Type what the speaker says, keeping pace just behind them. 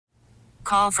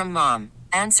call from mom.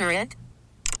 Answer it.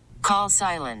 Call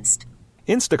silenced.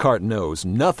 Instacart knows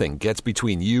nothing gets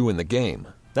between you and the game.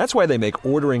 That's why they make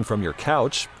ordering from your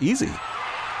couch easy.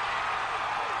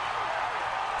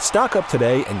 Stock up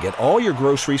today and get all your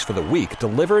groceries for the week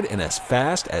delivered in as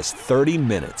fast as 30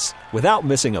 minutes without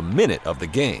missing a minute of the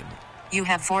game. You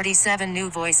have 47 new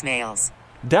voicemails.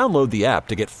 Download the app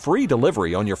to get free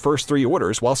delivery on your first 3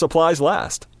 orders while supplies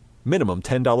last. Minimum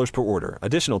 $10 per order.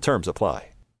 Additional terms apply.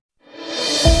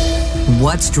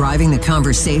 What's driving the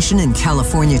conversation in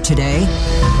California today?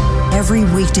 Every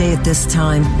weekday at this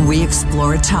time, we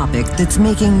explore a topic that's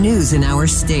making news in our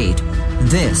state.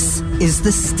 This is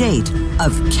the State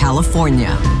of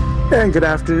California. And good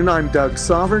afternoon. I'm Doug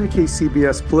Sovereign,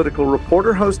 KCBS political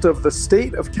reporter, host of The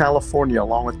State of California,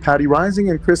 along with Patty Rising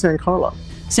and Chris Ancarlo.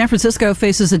 San Francisco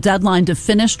faces a deadline to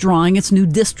finish drawing its new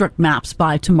district maps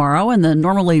by tomorrow, and the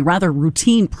normally rather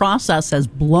routine process has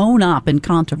blown up in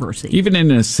controversy. Even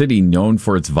in a city known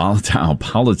for its volatile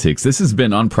politics, this has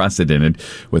been unprecedented,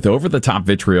 with over-the-top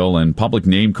vitriol and public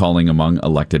name-calling among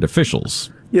elected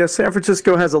officials. Yes, San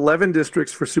Francisco has 11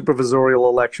 districts for supervisorial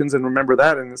elections, and remember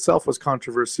that in itself was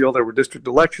controversial. There were district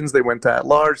elections, they went to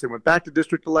at-large, they went back to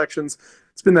district elections.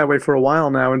 It's been that way for a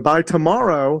while now, and by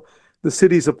tomorrow, the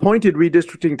city's appointed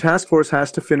redistricting task force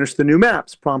has to finish the new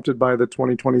maps prompted by the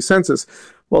 2020 census.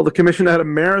 Well, the commission had a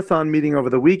marathon meeting over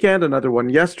the weekend, another one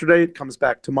yesterday. It comes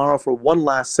back tomorrow for one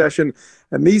last session.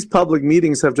 And these public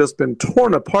meetings have just been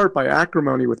torn apart by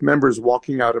acrimony, with members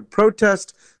walking out in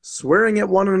protest, swearing at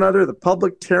one another, the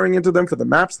public tearing into them for the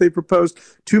maps they proposed,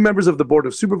 2 members of the Board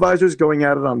of Supervisors going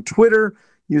at it on Twitter,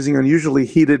 using unusually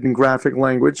heated and graphic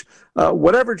language.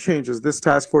 Whatever changes this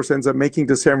task force ends up making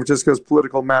to San Francisco's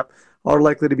political map are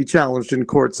likely to be challenged in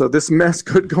court. So this mess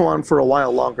could go on for a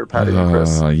while longer, Patty and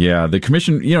Chris. Yeah, the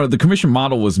commission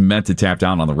model was meant to tap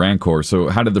down on the rancor. So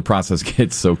how did the process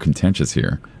get so contentious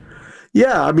here?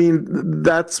 Yeah, I mean,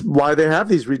 that's why they have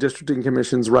these redistricting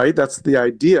commissions, right? That's the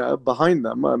idea behind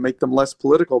them, make them less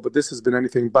political, but this has been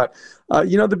anything but.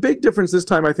 The big difference this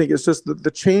time, I think, is just the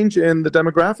change in the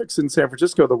demographics in San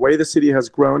Francisco, the way the city has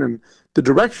grown and the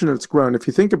direction it's grown. If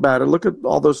you think about it, look at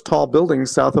all those tall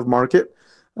buildings south of Market,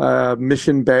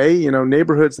 Mission Bay,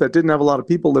 neighborhoods that didn't have a lot of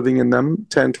people living in them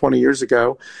 10, 20 years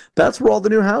ago. That's where all the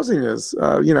new housing is,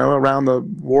 around the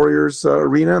Warriors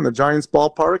Arena and the Giants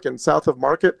ballpark and south of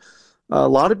Market. A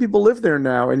lot of people live there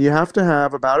now, and you have to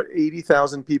have about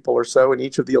 80,000 people or so in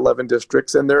each of the 11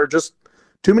 districts, and there are just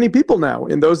too many people now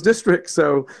in those districts.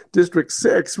 So District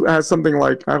 6 has something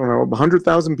like,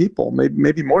 100,000 people,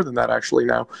 maybe more than that actually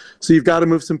now. So you've got to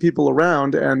move some people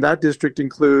around, and that district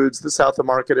includes the South of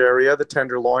Market area, the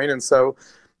Tenderloin, and so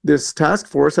this task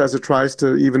force, as it tries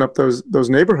to even up those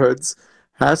neighborhoods,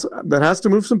 has to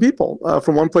move some people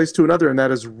from one place to another, and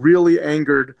that has really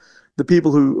angered the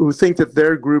people who think that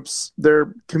their groups,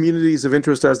 their communities of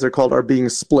interest, as they're called, are being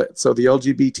split. So the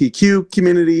LGBTQ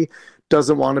community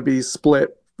doesn't want to be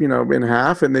split, in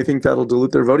half, and they think that'll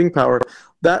dilute their voting power.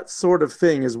 That sort of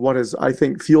thing is what has, I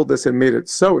think, fueled this and made it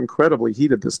so incredibly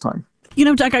heated this time.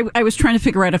 Doug, I was trying to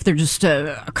figure out if there are just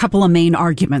a couple of main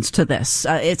arguments to this.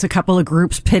 It's a couple of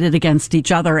groups pitted against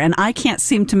each other, and I can't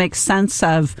seem to make sense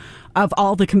of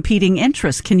all the competing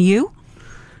interests. Can you?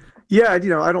 Yeah, I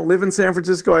don't live in San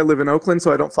Francisco. I live in Oakland,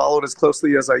 so I don't follow it as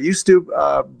closely as I used to.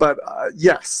 But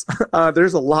yes,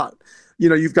 there's a lot.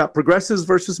 You've got progressives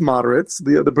versus moderates.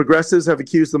 The progressives have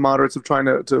accused the moderates of trying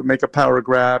to make a power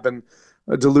grab and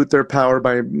dilute their power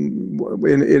by,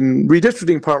 in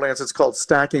redistricting parlance, it's called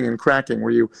stacking and cracking,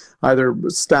 where you either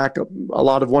stack a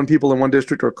lot of one people in one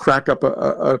district or crack up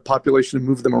a population and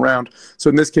move them around. So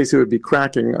in this case, it would be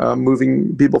cracking,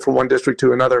 moving people from one district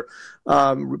to another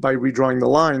by redrawing the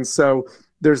lines. So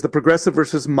there's the progressive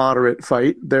versus moderate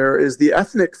fight. There is the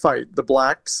ethnic fight. The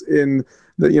blacks in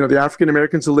the African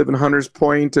Americans who live in Hunters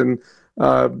Point and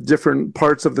different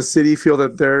parts of the city feel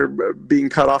that they're being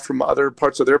cut off from other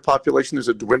parts of their population. There's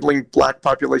a dwindling black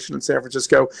population in San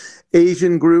Francisco.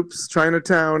 Asian groups,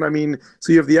 Chinatown.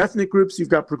 So you have the ethnic groups, you've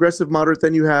got progressive, moderate,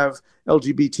 then you have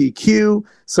LGBTQ.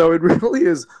 So it really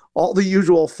is all the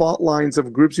usual fault lines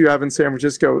of groups you have in San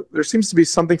Francisco. There seems to be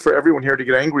something for everyone here to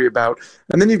get angry about.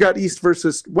 And then you've got East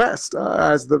versus West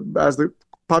as the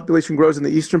population grows in the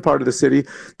eastern part of the city.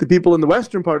 The people in the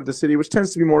western part of the city, which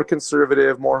tends to be more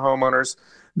conservative, more homeowners,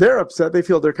 they're upset. They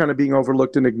feel they're kind of being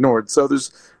overlooked and ignored. So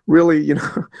there's really,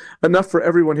 enough for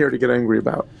everyone here to get angry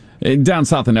about. Down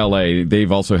south in L.A.,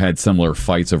 they've also had similar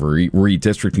fights over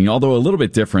redistricting, although a little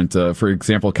bit different. For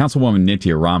example, Councilwoman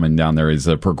Nitya Raman down there is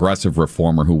a progressive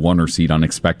reformer who won her seat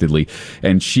unexpectedly,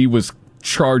 and she was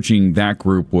charging that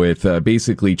group with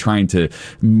basically trying to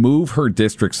move her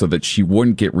district so that she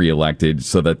wouldn't get reelected,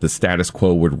 so that the status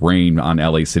quo would reign on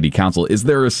LA City Council. Is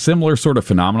there a similar sort of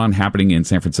phenomenon happening in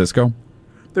San Francisco?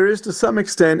 There is, to some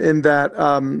extent, in that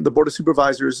the Board of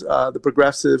Supervisors, the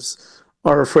progressives,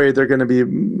 are afraid they're going to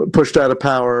be pushed out of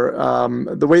power.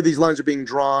 The way these lines are being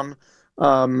drawn,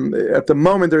 at the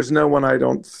moment, there's no one. I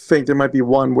don't think there might be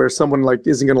one where someone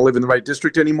isn't going to live in the right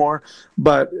district anymore.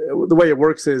 But the way it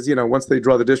works is, once they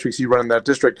draw the districts, you run in that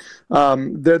district.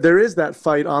 There is that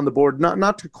fight on the board,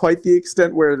 not to quite the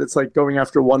extent where it's like going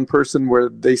after one person where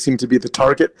they seem to be the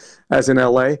target, as in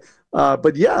LA.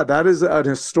 But yeah, that is an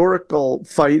historical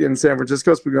fight in San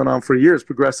Francisco. It's been going on for years.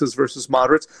 Progressives versus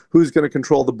moderates. Who's going to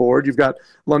control the board? You've got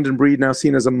London Breed now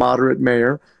seen as a moderate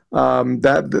mayor.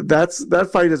 That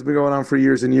fight has been going on for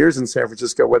years and years in San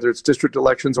Francisco, whether it's district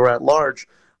elections or at large.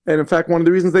 And in fact, one of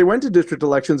the reasons they went to district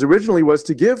elections originally was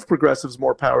to give progressives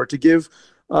more power, to give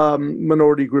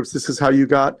minority groups. This is how you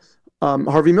got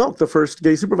Harvey Milk, the first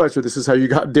gay supervisor. This is how you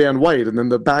got Dan White. And then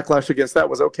the backlash against that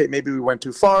was, okay, maybe we went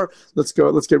too far. Let's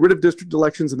get rid of district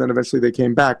elections. And then eventually they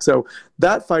came back. So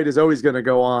that fight is always going to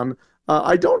go on.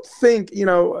 I don't think,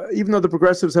 even though the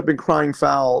progressives have been crying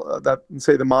foul, that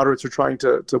say the moderates are trying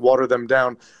to water them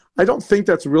down, I don't think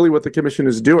that's really what the commission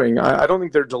is doing. I don't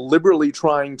think they're deliberately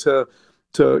trying to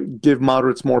give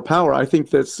moderates more power. I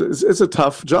think it's a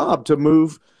tough job to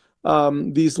move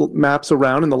these maps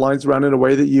around and the lines around in a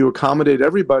way that you accommodate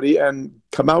everybody and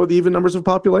come out with even numbers of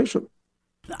population.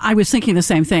 I was thinking the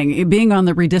same thing. Being on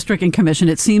the redistricting commission,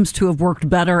 it seems to have worked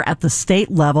better at the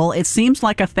state level. It seems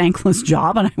like a thankless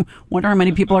job, and I wonder how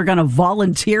many people are going to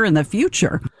volunteer in the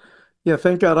future. Yeah,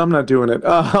 thank God I'm not doing it.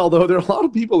 Although there are a lot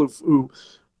of people who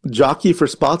jockey for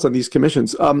spots on these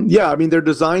commissions. They're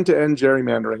designed to end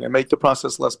gerrymandering and make the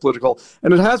process less political.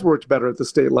 And it has worked better at the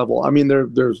state level.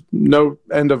 There's no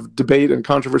end of debate and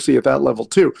controversy at that level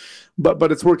too.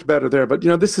 But it's worked better there. But,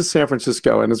 this is San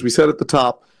Francisco. And as we said at the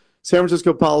top, San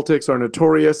Francisco politics are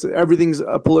notorious. Everything's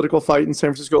a political fight in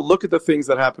San Francisco. Look at the things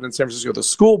that happen in San Francisco, the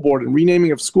school board and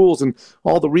renaming of schools and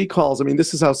all the recalls.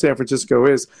 This is how San Francisco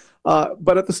is.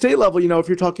 But at the state level, if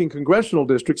you're talking congressional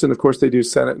districts, and of course they do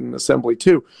Senate and Assembly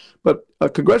too, but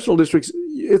congressional districts,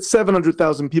 it's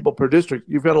 700,000 people per district.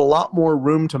 You've got a lot more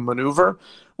room to maneuver,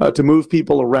 to move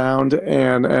people around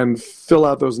and fill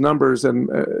out those numbers, and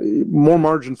more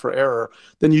margin for error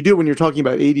than you do when you're talking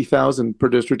about 80,000 per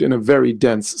district in a very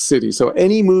dense city. So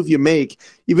any move you make,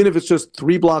 even if it's just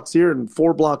 3 blocks here and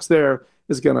 4 blocks there,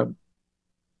 is going to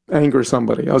anger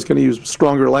somebody. I was going to use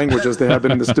stronger language as they have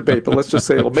been in this debate, but let's just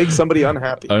say it'll make somebody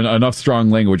unhappy. Enough strong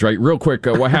language, right? Real quick,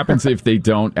 what happens if they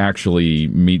don't actually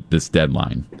meet this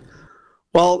deadline?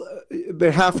 Well,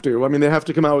 they have to. They have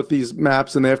to come out with these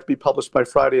maps, and they have to be published by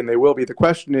Friday, and they will be. The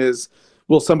question is,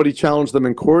 will somebody challenge them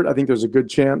in court? I think there's a good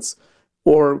chance.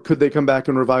 Or could they come back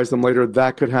and revise them later?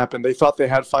 That could happen. They thought they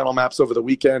had final maps over the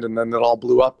weekend, and then it all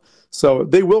blew up. So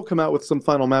they will come out with some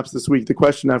final maps this week. The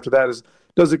question after that is,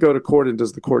 does it go to court, and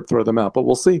does the court throw them out? But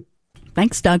we'll see.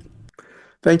 Thanks, Doug.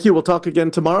 Thank you. We'll talk again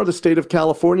tomorrow, the state of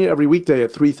California, every weekday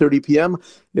at 3:30 p.m.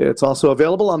 It's also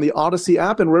available on the Odyssey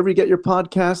app and wherever you get your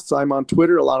podcasts. I'm on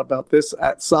Twitter, a lot about this,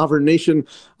 at Sovereign Nation.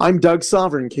 I'm Doug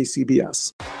Sovereign,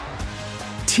 KCBS.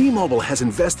 T-Mobile has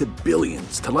invested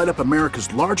billions to light up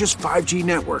America's largest 5G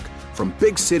network, from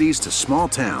big cities to small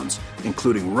towns,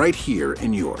 including right here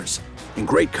in yours. And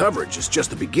great coverage is just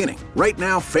the beginning. Right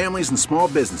now, families and small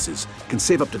businesses can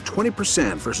save up to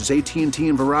 20% versus AT&T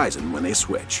and Verizon when they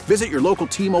switch. Visit your local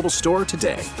T-Mobile store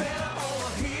today.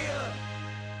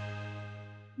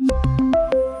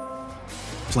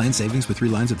 Plan savings with 3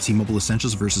 lines of T-Mobile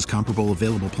Essentials versus comparable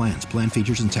available plans. Plan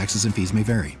features and taxes and fees may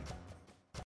vary.